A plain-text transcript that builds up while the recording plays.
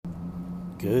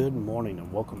Good morning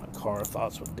and welcome to Car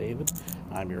Thoughts with David.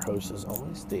 I'm your host as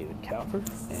always, David Calvert,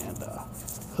 and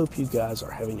hope you guys are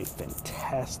having a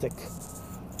fantastic,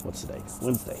 what's today?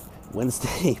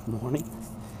 Wednesday morning.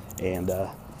 And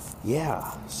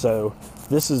so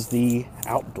this is the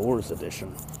outdoors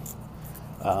edition.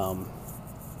 I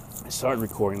started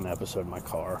recording the episode in my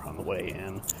car on the way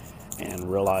in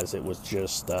and realized it was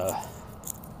just,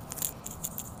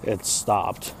 it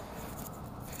stopped.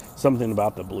 Something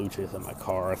about the Bluetooth in my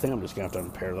car. I think I'm just going to have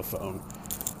to unpair the phone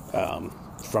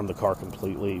from the car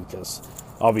completely because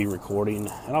I'll be recording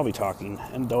and I'll be talking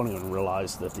and don't even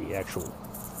realize that the actual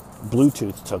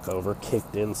Bluetooth took over,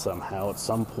 kicked in somehow at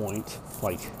some point,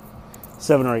 like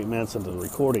 7 or 8 minutes into the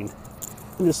recording,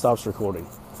 and just stops recording.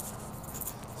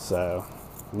 So,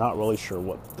 not really sure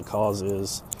what the cause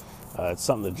is. It's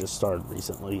something that just started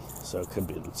recently, so it could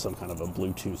be some kind of a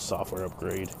Bluetooth software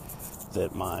upgrade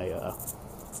that my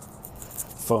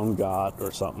phone got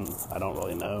or something. I don't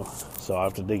really know, so I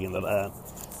have to dig into that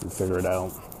and figure it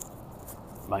out.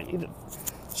 Might need to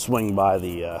swing by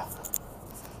the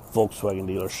Volkswagen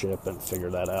dealership and figure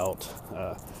that out.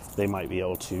 They might be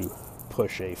able to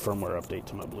push a firmware update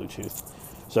to my Bluetooth.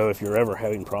 So if you're ever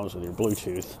having problems with your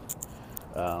Bluetooth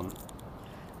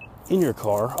in your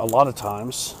car, a lot of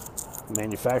times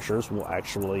manufacturers will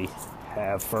actually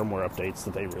have firmware updates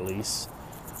that they release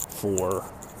for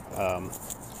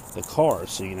the car,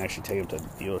 so you can actually take them to the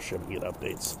dealership and get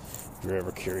updates if you're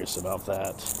ever curious about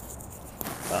that.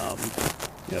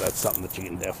 That's something that you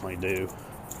can definitely do,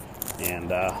 and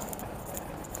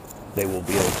they will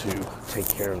be able to take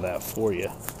care of that for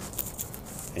you.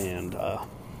 And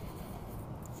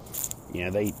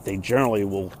they generally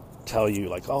will tell you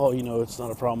like, oh, it's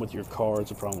not a problem with your car,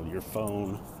 it's a problem with your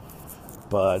phone.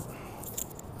 But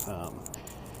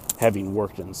having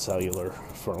worked in cellular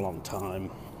for a long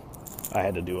time, I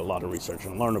had to do a lot of research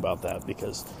and learn about that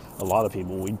because a lot of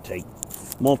people, we'd take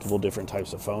multiple different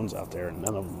types of phones out there and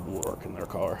none of them would work in their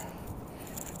car.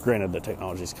 Granted, the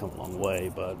technology's come a long way,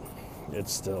 but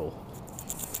it's still,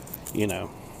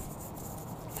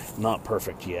 not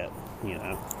perfect yet,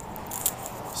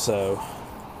 So,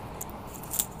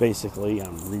 basically,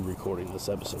 I'm re-recording this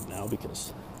episode now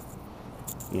because,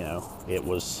 it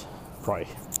was probably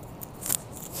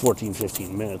 14,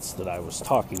 15 minutes that I was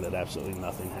talking that absolutely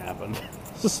nothing happened.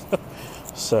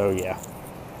 so yeah.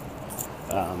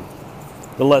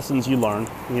 The lessons you learn,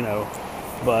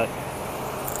 but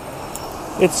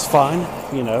it's fine,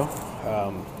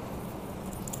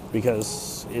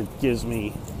 because it gives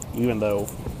me, even though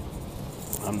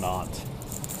I'm not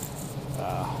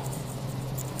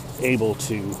able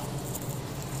to,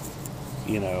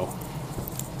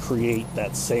 create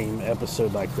that same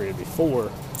episode that I created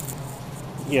before,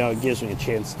 it gives me a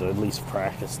chance to at least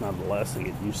practice nonetheless and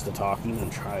get used to talking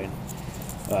and try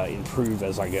and improve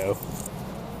as I go.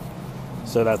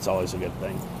 So that's always a good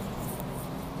thing.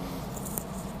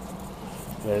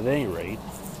 But at any rate,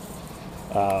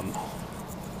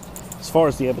 as far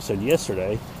as the episode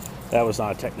yesterday, that was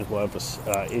not a technical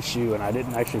issue, and I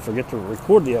didn't actually forget to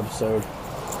record the episode.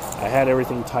 I had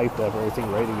everything typed up,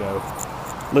 everything ready to go.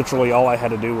 Literally all I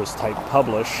had to do was type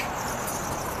publish,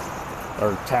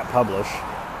 or tap publish,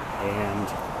 and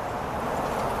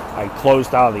I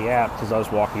closed out of the app because I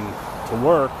was walking to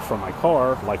work from my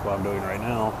car, like what I'm doing right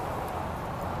now,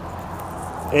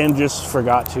 and just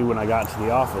forgot to, when I got to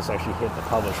the office, actually hit the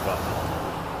publish button.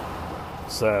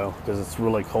 So, because it's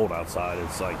really cold outside,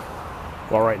 it's like,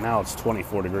 well, right now it's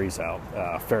 24 degrees out,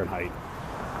 Fahrenheit,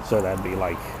 so that'd be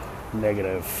like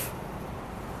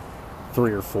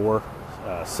 -3 or 4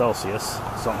 Celsius,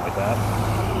 something like that.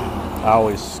 I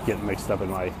always get mixed up in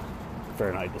my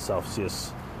Fahrenheit to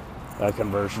Celsius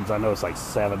conversions. I know it's like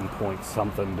 7 point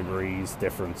something degrees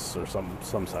difference or some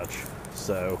such.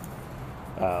 So,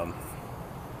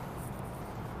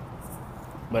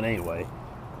 but anyway,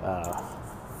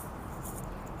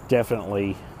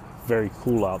 definitely very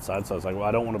cool outside. So I was like, well,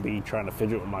 I don't want to be trying to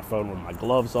fidget with my phone with my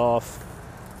gloves off.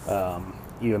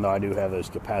 Even though I do have those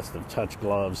capacitive touch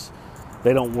gloves,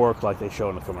 they don't work like they show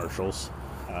in the commercials.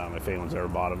 If anyone's ever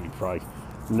bought them, you probably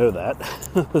know that.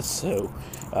 So,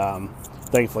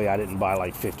 thankfully I didn't buy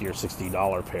like $50 or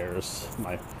 $60 pairs.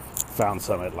 I found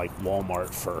some at like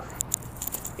Walmart for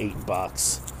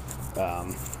 $8.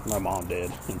 My mom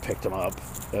did and picked them up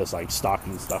as like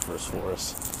stocking stuffers for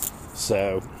us.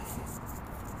 So,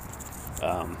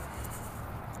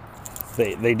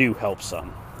 they do help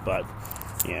some, but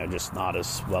just not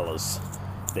as well as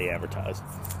they advertise.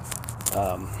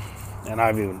 And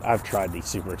I've tried these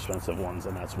super expensive ones,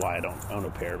 and that's why I don't own a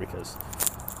pair, because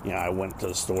I went to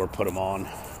the store, put them on,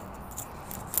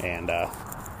 and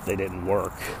they didn't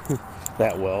work.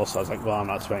 that well. So I was like, well, I'm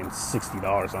not spending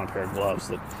 $60 on a pair of gloves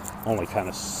that only kind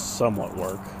of somewhat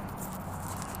work.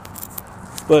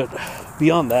 But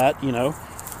beyond that,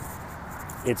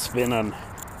 it's been an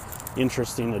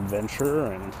interesting adventure,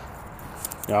 and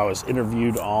I was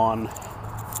interviewed on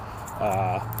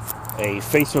a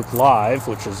Facebook Live,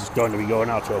 which is going to be going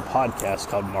out to a podcast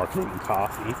called Marketing and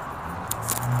Coffee.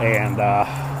 And,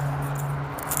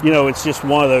 it's just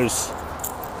one of those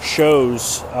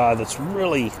shows that's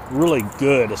really, really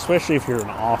good, especially if you're an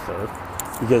author,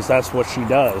 because that's what she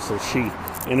does, is she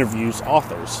interviews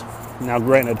authors. Now,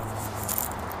 granted,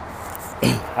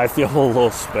 I feel a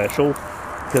little special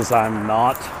because I'm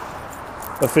not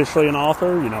officially an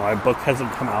author. My book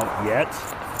hasn't come out yet.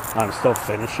 I'm still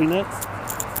finishing it.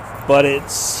 But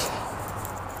it's,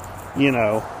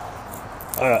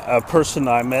 a person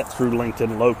I met through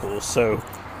LinkedIn Locals. So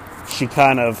she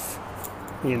kind of,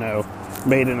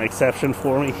 made an exception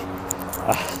for me.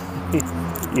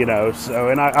 So,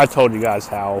 and I told you guys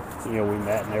how, we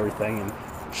met and everything. And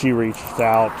she reached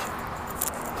out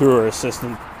through her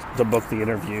assistant to book the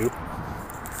interview.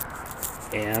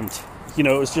 And,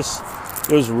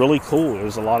 it was really cool. It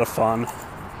was a lot of fun.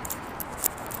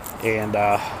 And,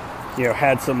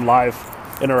 had some live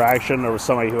interaction. There was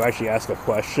somebody who actually asked a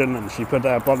question, and she put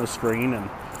that up on the screen, and,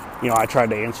 I tried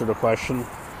to answer the question.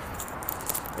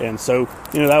 And so,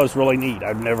 that was really neat.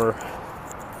 I've never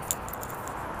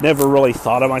really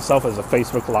thought of myself as a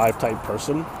Facebook Live type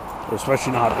person,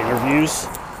 especially not interviews,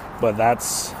 but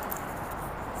that's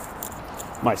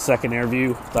my second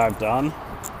interview that I've done.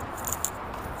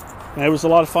 And it was a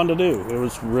lot of fun to do. It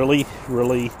was really,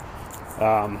 really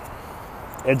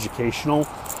educational.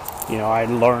 I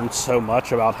learned so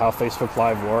much about how Facebook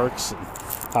Live works and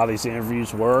how these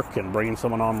interviews work and bringing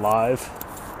someone on live.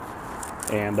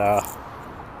 And,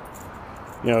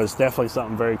 it's definitely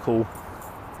something very cool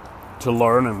to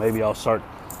learn, and maybe I'll start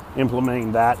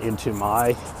implementing that into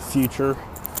my future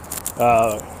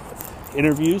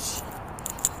interviews.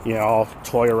 I'll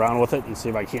toy around with it and see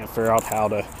if I can't figure out how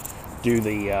to do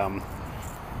the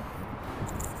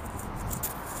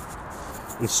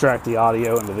extract the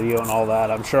audio and the video and all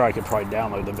that. I'm sure I could probably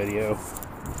download the video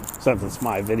since it's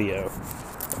my video,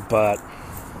 but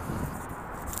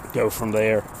go from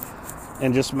there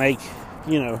and just make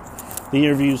the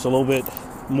interviews a little bit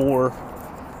more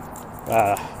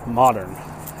modern.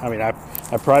 I mean, I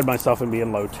pride myself in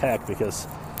being low tech because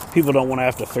people don't want to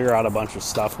have to figure out a bunch of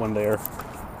stuff when they're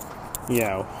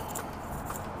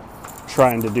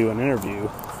trying to do an interview.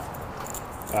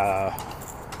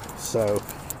 So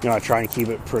I try and keep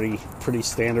it pretty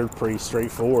standard, pretty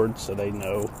straightforward, so they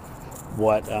know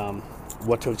what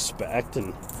to expect,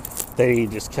 and they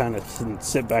just kind of can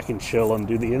sit back and chill and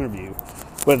do the interview.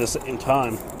 But at the same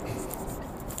time,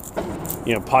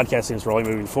 podcasting is really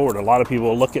moving forward. A lot of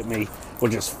people look at me,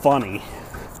 which is funny,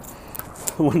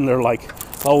 when they're like,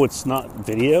 "Oh, it's not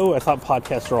video? I thought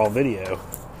podcasts are all video."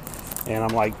 And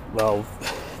I'm like, well,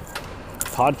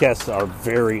 podcasts are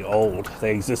very old.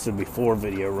 They existed before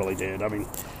video really did. I mean,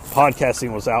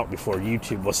 podcasting was out before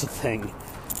YouTube was a thing,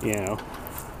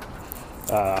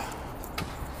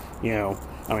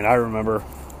 I remember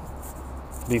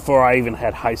before I even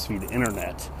had high-speed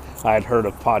internet, I had heard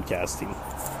of podcasting.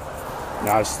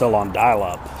 I was still on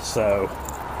dial-up, so,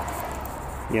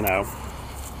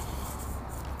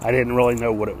 I didn't really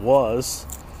know what it was,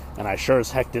 and I sure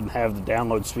as heck didn't have the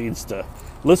download speeds to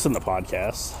listen to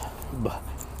podcasts,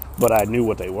 but I knew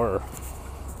what they were,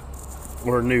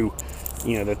 or knew,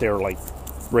 that they were like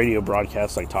radio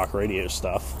broadcasts, like talk radio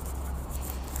stuff.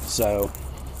 So,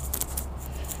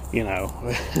 I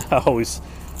always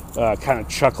kind of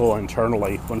chuckle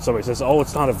internally when somebody says, "Oh,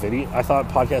 it's not a video. I thought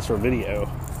podcasts were video."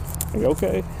 Like,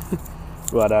 okay.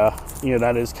 But,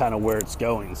 that is kind of where it's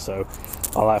going. So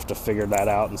I'll have to figure that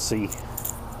out and see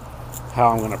how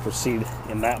I'm going to proceed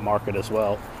in that market as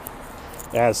well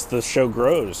as the show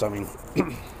grows. I mean,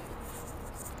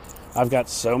 I've got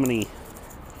so many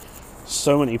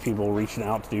people reaching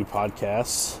out to do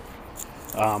podcasts.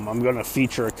 I'm going to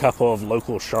feature a couple of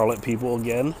local Charlotte people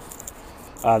again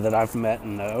that I've met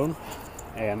and known,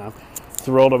 and I'm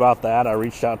thrilled about that. I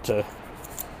reached out to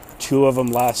two of them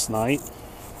last night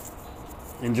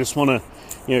and just want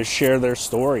to share their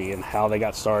story and how they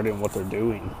got started and what they're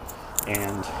doing,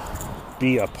 and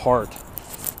be a part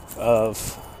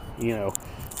of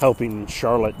helping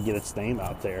Charlotte get its name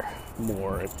out there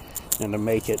more, and to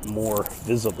make it more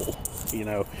visible.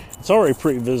 It's already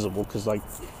pretty visible, because like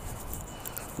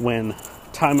when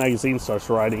Time Magazine starts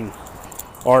writing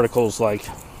articles like,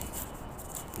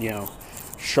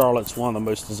 Charlotte's one of the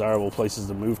most desirable places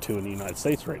to move to in the United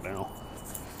States right now,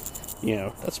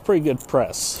 that's pretty good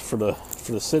press for the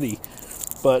city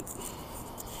But,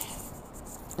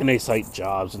 and they cite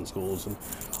jobs and schools and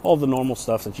all the normal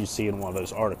stuff that you see in one of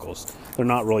those articles. They're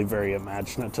not really very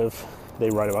imaginative. They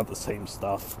write about the same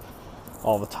stuff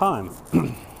all the time.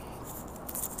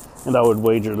 And I would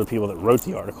wager the people that wrote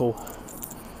the article,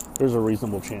 there's a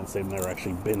reasonable chance they've never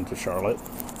actually been to Charlotte.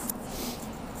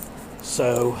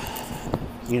 So,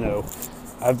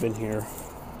 I've been here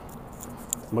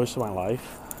most of my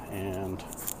life, and,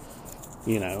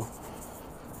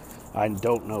 I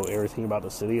don't know everything about the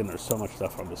city, and there's so much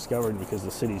stuff I'm discovering because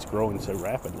the city's growing so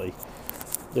rapidly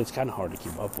that it's kind of hard to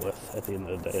keep up with at the end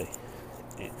of the day.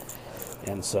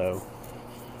 And so,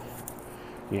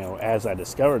 as I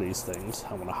discover these things,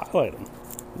 I want to highlight them.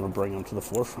 I want to bring them to the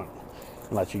forefront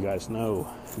and let you guys know,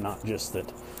 not just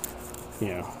that,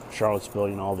 Charlotte's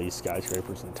building all these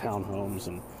skyscrapers and townhomes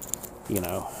and,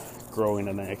 growing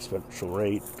at an exponential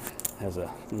rate, has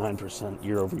a 9%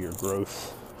 year-over-year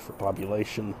growth for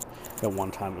population. At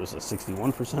one time, it was a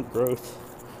 61% growth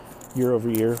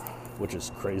year-over-year, which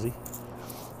is crazy.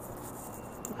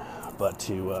 But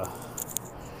to,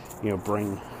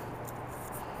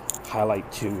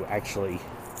 highlight to actually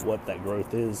what that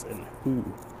growth is and who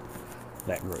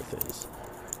that growth is.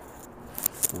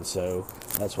 And so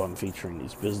that's why I'm featuring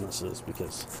these businesses,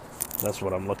 because that's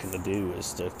what I'm looking to do,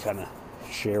 is to kind of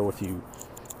share with you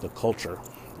the culture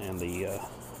and the,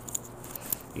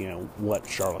 what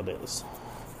Charlotte is.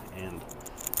 And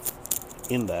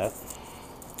in that,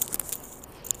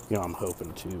 I'm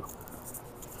hoping to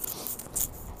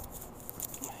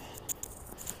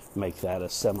make that a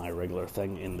semi-regular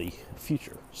thing in the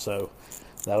future. So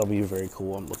that'll be very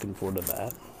cool. I'm looking forward to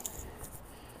that.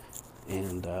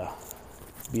 And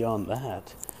beyond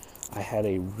that, I had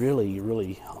a really,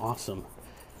 really awesome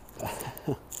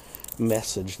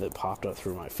message that popped up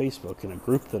through my Facebook in a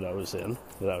group that I was in,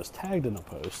 that I was tagged in a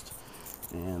post.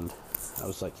 And I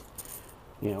was like,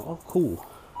 oh, cool.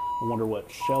 I wonder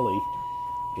what Shelly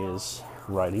is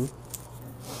writing.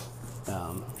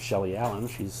 Shelly Allen,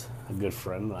 she's a good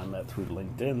friend that I met through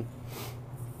LinkedIn.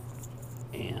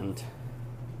 And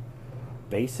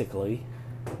basically,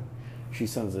 she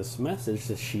sends this message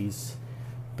that she's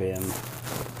been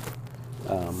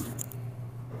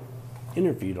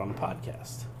interviewed on a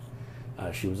podcast.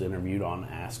 She was interviewed on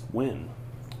Ask Win.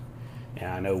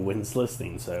 And I know Win's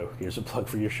listening, so here's a plug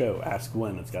for your show, Ask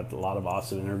Win. It's got a lot of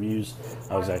awesome interviews.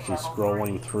 I was actually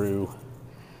scrolling through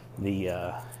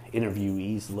the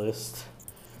interviewees list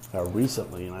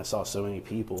recently, and I saw so many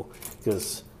people,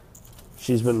 because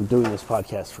she's been doing this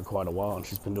podcast for quite a while, and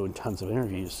she's been doing tons of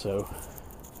interviews, so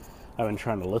I've been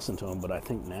trying to listen to them. But I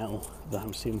think now that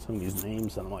I'm seeing some of these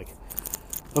names, and I'm like,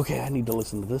 okay, I need to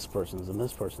listen to this person's and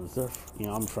this person's.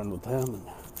 I'm a friend with them and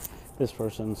this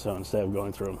person. So instead of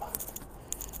going through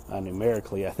them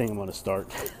numerically, I think I'm going to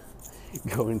start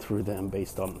going through them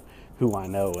based on who I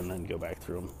know, and then go back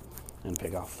through them and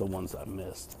pick off the ones I've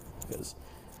missed. Because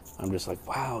I'm just like,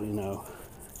 wow,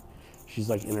 she's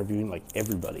like interviewing like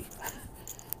everybody.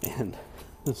 And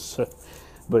so,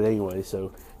 but anyway,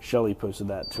 so Shelly posted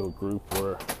that to a group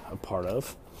we're a part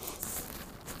of,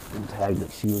 and tagged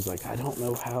it. She was like, I don't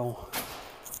know how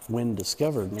Win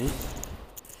discovered me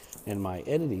and my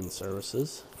editing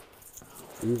services,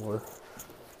 or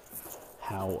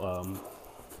how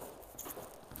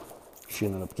she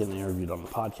ended up getting interviewed on the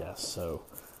podcast. So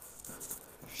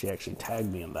she actually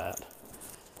tagged me in that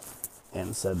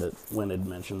and said that Win had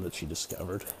mentioned that she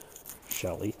discovered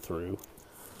Shelly through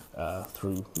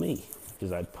me,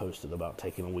 because I'd posted about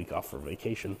taking a week off for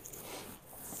vacation,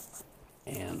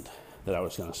 and that I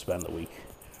was going to spend the week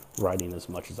writing as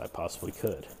much as I possibly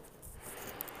could.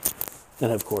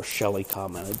 And of course, Shelly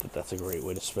commented that that's a great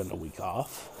way to spend a week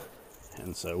off.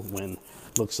 And so Win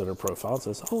looks at her profile and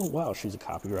says, oh, wow, she's a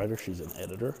copywriter, she's an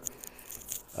editor.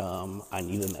 I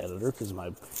need an editor because my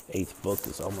 8th book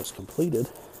is almost completed.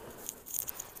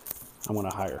 I want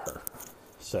to hire her.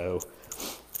 So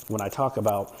when I talk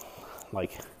about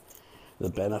like the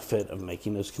benefit of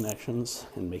making those connections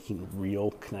and making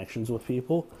real connections with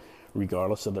people,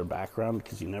 regardless of their background,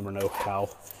 because you never know how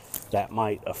that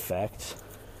might affect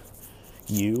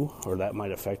you, or that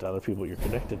might affect other people you're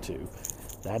connected to.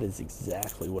 That is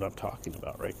exactly what I'm talking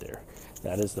about right there.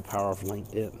 That is the power of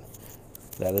LinkedIn.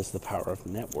 That is the power of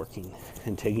networking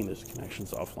and taking those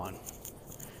connections offline.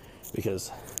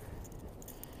 Because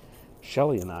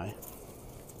Shelly and I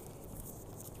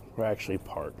were actually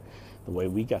the way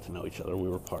we got to know each other, we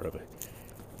were part of a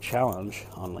challenge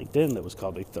on LinkedIn that was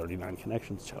called the 39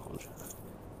 Connections Challenge.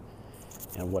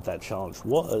 And what that challenge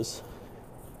was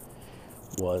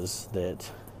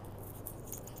that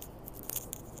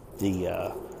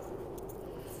the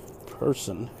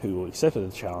person who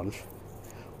accepted the challenge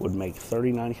would make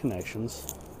 39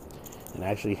 connections and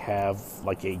actually have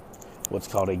like what's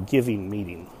called a giving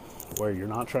meeting, where you're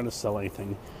not trying to sell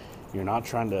anything, you're not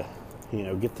trying to,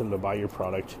 get them to buy your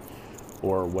product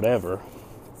or whatever.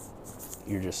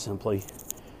 You're just simply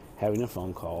having a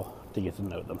phone call to get to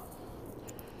know them,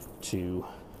 to,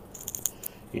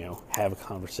 have a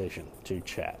conversation, to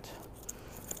chat,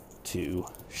 to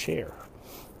share.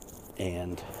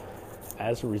 And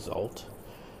as a result,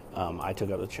 I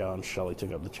took up the challenge, Shelly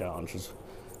took up the challenge, as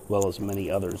well as many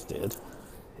others did.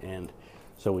 And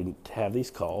so we'd have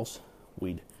these calls,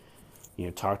 we'd,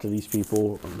 talk to these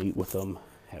people or meet with them,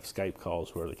 have Skype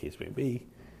calls, whatever the case may be,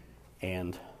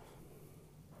 and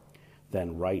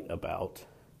then write about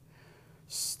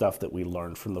stuff that we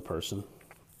learned from the person,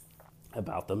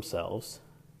 about themselves,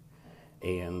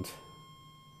 and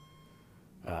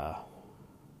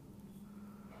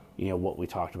what we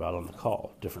talked about on the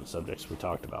call, different subjects we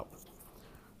talked about.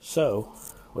 So,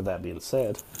 with that being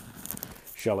said,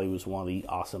 Shelly was one of the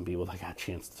awesome people that I got a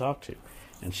chance to talk to.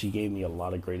 And she gave me a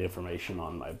lot of great information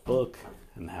on my book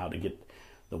and how to get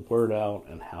the word out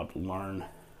and how to learn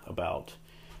about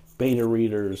beta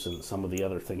readers and some of the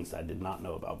other things I did not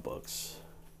know about books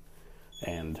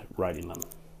and writing them.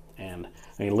 And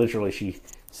literally she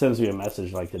sends me a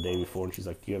message like the day before and she's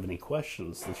like, do you have any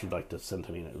questions that you'd like to send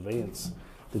to me in advance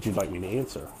that you'd like me to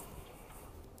answer?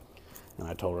 And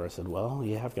I told her, I said, well,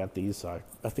 yeah, I've got these. So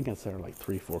I think I sent her like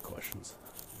 3-4 questions.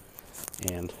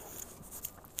 And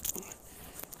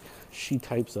she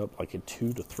types up like a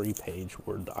 2 to 3 page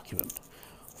Word document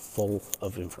full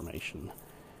of information,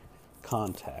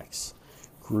 contacts,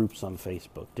 groups on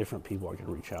Facebook, different people I could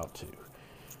reach out to.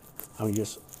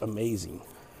 Just amazing,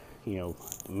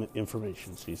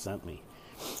 information she sent me.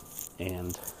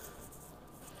 And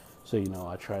so,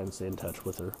 I try and stay in touch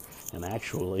with her. And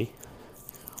actually,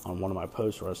 on one of my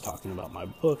posts where I was talking about my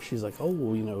book, she's like, oh,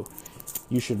 well,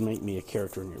 you should make me a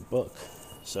character in your book.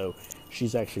 So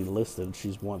she's actually listed.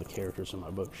 She's one of the characters in my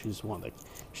book. She's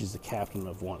the captain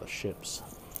of one of the ships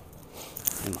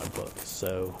in my book.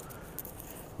 So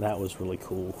that was really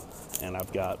cool. And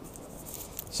I've got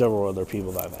several other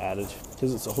people that I've added,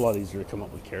 because it's a whole lot easier to come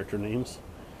up with character names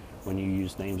when you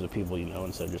use names of people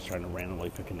instead of just trying to randomly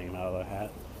pick a name out of the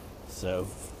hat. So,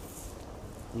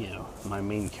 my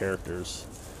main characters,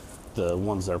 the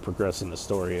ones that are progressing the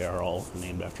story, are all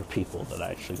named after people that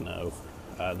I actually know,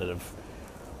 that have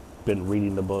been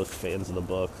reading the book, fans of the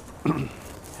book,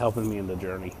 helping me in the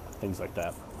journey, things like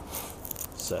that.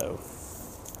 So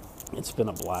it's been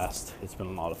a blast. It's been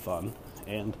a lot of fun.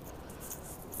 And,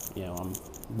 I'm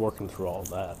working through all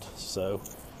that. So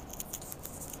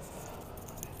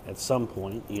at some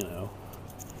point,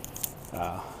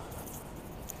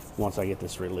 once I get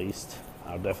this released,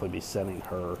 I'll definitely be sending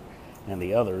her and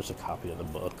the others a copy of the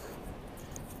book,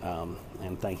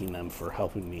 and thanking them for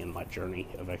helping me in my journey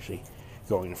of actually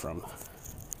going from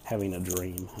having a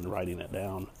dream and writing it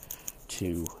down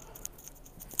to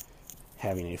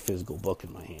having a physical book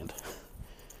in my hand.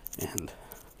 And,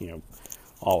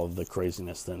 all of the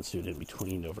craziness that ensued in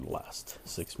between over the last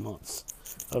 6 months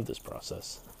of this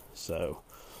process. So,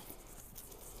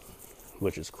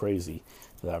 which is crazy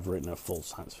that I've written a full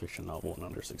science fiction novel in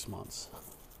under 6 months.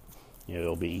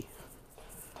 It'll be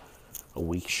a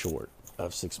week short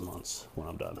of 6 months when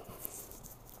I'm done.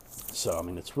 So,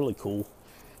 it's really cool,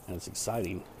 and it's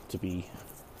exciting to be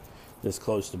this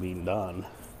close to being done.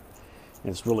 And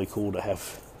it's really cool to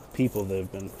have people that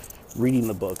have been reading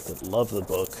the book, that love the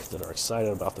book, that are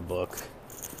excited about the book.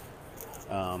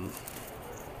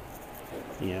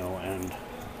 And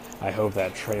I hope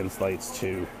that translates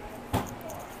to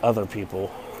other people,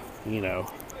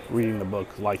 reading the book,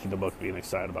 liking the book, being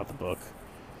excited about the book,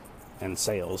 and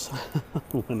sales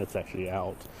when it's actually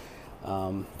out.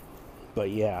 But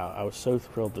yeah, I was so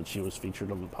thrilled that she was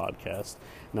featured on the podcast,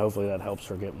 and hopefully that helps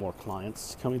her get more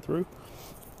clients coming through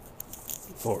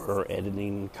for her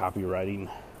editing, copywriting.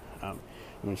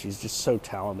 She's just so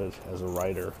talented as a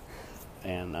writer,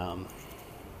 and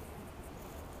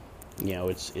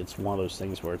it's one of those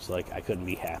things where it's like I couldn't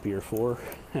be happier for her,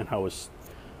 and I was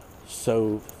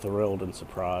so thrilled and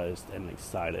surprised and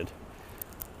excited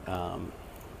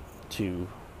to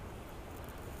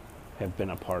have been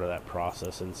a part of that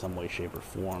process in some way, shape, or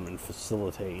form, and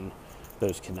facilitating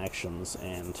those connections,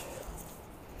 and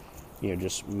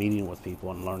just meeting with people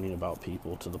and learning about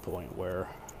people to the point where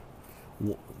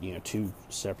 2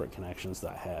 separate connections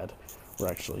that I had were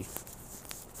actually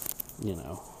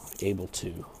able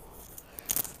to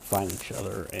find each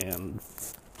other and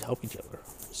help each other.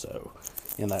 So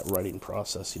in that writing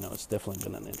process, it's definitely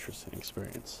been an interesting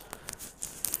experience.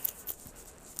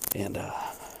 And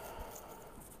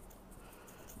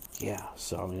yeah,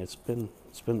 so I mean, it's been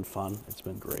fun. It's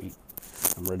been great.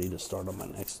 I'm ready to start on my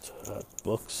next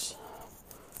books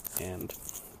and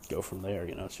go from there.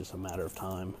 It's just a matter of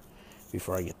time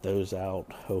before I get those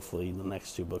out. Hopefully, the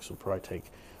next 2 books will probably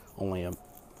take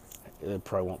it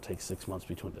probably won't take 6 months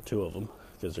between the 2 of them,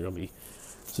 because they're going to be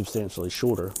substantially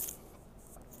shorter.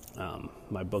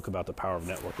 My book about the power of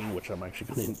networking, which I'm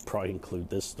actually going to probably include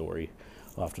this story.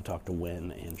 I'll have to talk to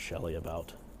Wynn and Shelley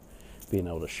about being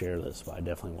able to share this, but I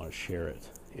definitely want to share it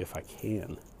if I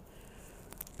can,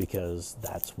 because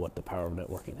that's what the power of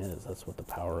networking is. That's what the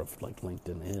power of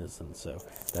LinkedIn is. And so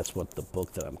that's what the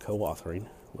book that I'm co-authoring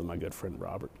with my good friend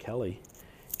Robert Kelly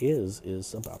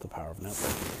is about the power of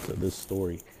networking. So this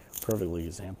story perfectly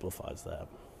exemplifies that.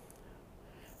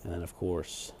 And then, of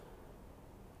course,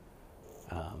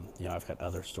 I've got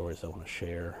other stories I want to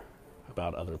share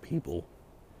about other people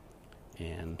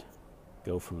and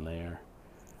go from there.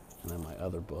 And then my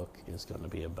other book is going to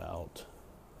be about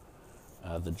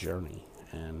the journey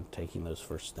and taking those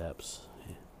first steps.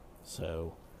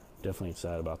 So definitely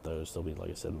excited about those. They'll be, like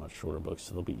I said, much shorter books,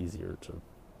 so they'll be easier to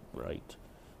write.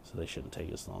 So they shouldn't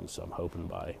take as long. So I'm hoping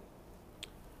by,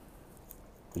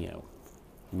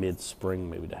 mid-spring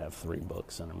maybe to have 3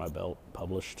 books under my belt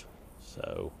published.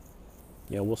 So,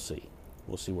 we'll see.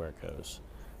 We'll see where it goes.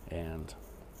 And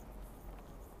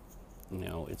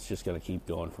it's just going to keep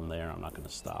going from there. I'm not going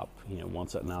to stop.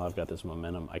 Now I've got this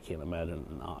momentum, I can't imagine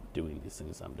not doing these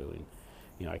things I'm doing.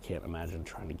 I can't imagine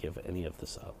trying to give any of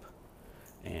this up.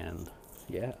 And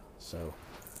so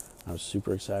I'm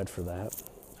super excited for that.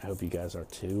 I hope you guys are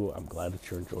too. I'm glad that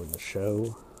you're enjoying the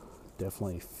show.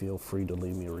 Definitely feel free to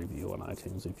leave me a review on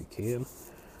iTunes if you can.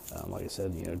 Like I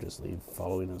said, just leave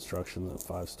following instructions and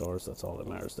 5 stars. That's all that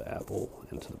matters to Apple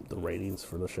and to the ratings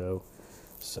for the show.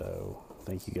 So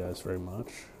thank you guys very much.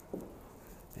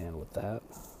 And with that,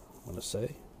 I'm going to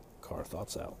say, Car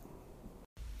Thoughts out.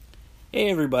 Hey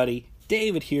everybody,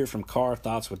 David here from Car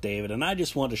Thoughts with David, and I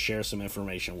just wanted to share some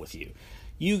information with you.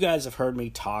 You guys have heard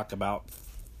me talk about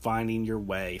finding your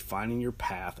way, finding your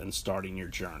path, and starting your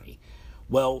journey.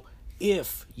 Well,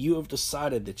 if you have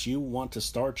decided that you want to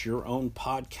start your own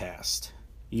podcast,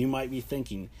 you might be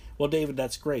thinking, well, David,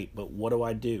 that's great, but what do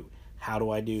I do? How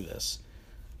do I do this?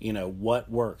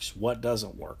 What works? What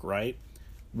doesn't work, right?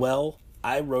 Well,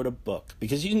 I wrote a book,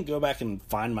 because you can go back and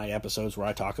find my episodes where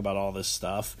I talk about all this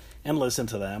stuff and listen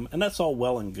to them, and that's all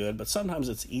well and good, but sometimes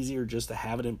it's easier just to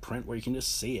have it in print where you can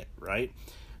just see it, right?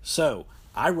 So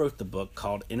I wrote the book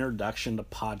called Introduction to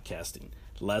Podcasting,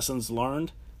 Lessons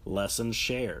Learned, Lessons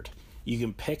Shared. You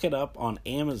can pick it up on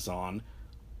Amazon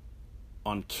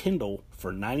on Kindle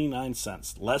for 99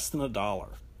 cents, less than $1.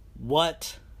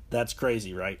 What? That's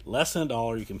crazy, right? Less than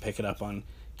 $1, you can pick it up on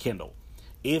Kindle.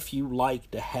 If you like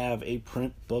to have a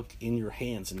print book in your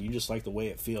hands and you just like the way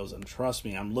it feels, and trust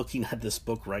me, I'm looking at this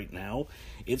book right now,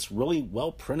 it's really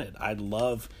well printed. I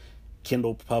love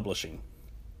Kindle publishing.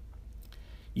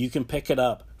 You can pick it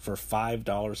up for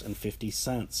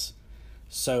 $5.50.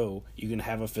 So you can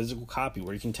have a physical copy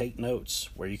where you can take notes,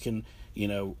 where you can,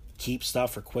 keep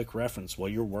stuff for quick reference while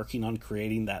you're working on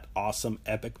creating that awesome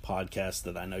epic podcast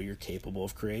that I know you're capable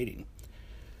of creating.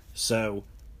 So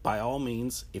by all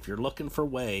means, if you're looking for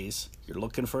ways, you're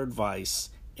looking for advice,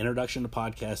 Introduction to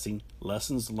Podcasting,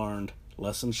 Lessons Learned,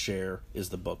 Lessons Shared is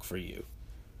the book for you.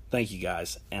 Thank you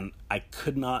guys. And I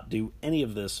could not do any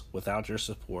of this without your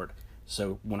support.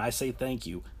 So when I say thank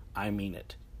you, I mean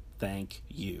it. Thank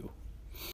you.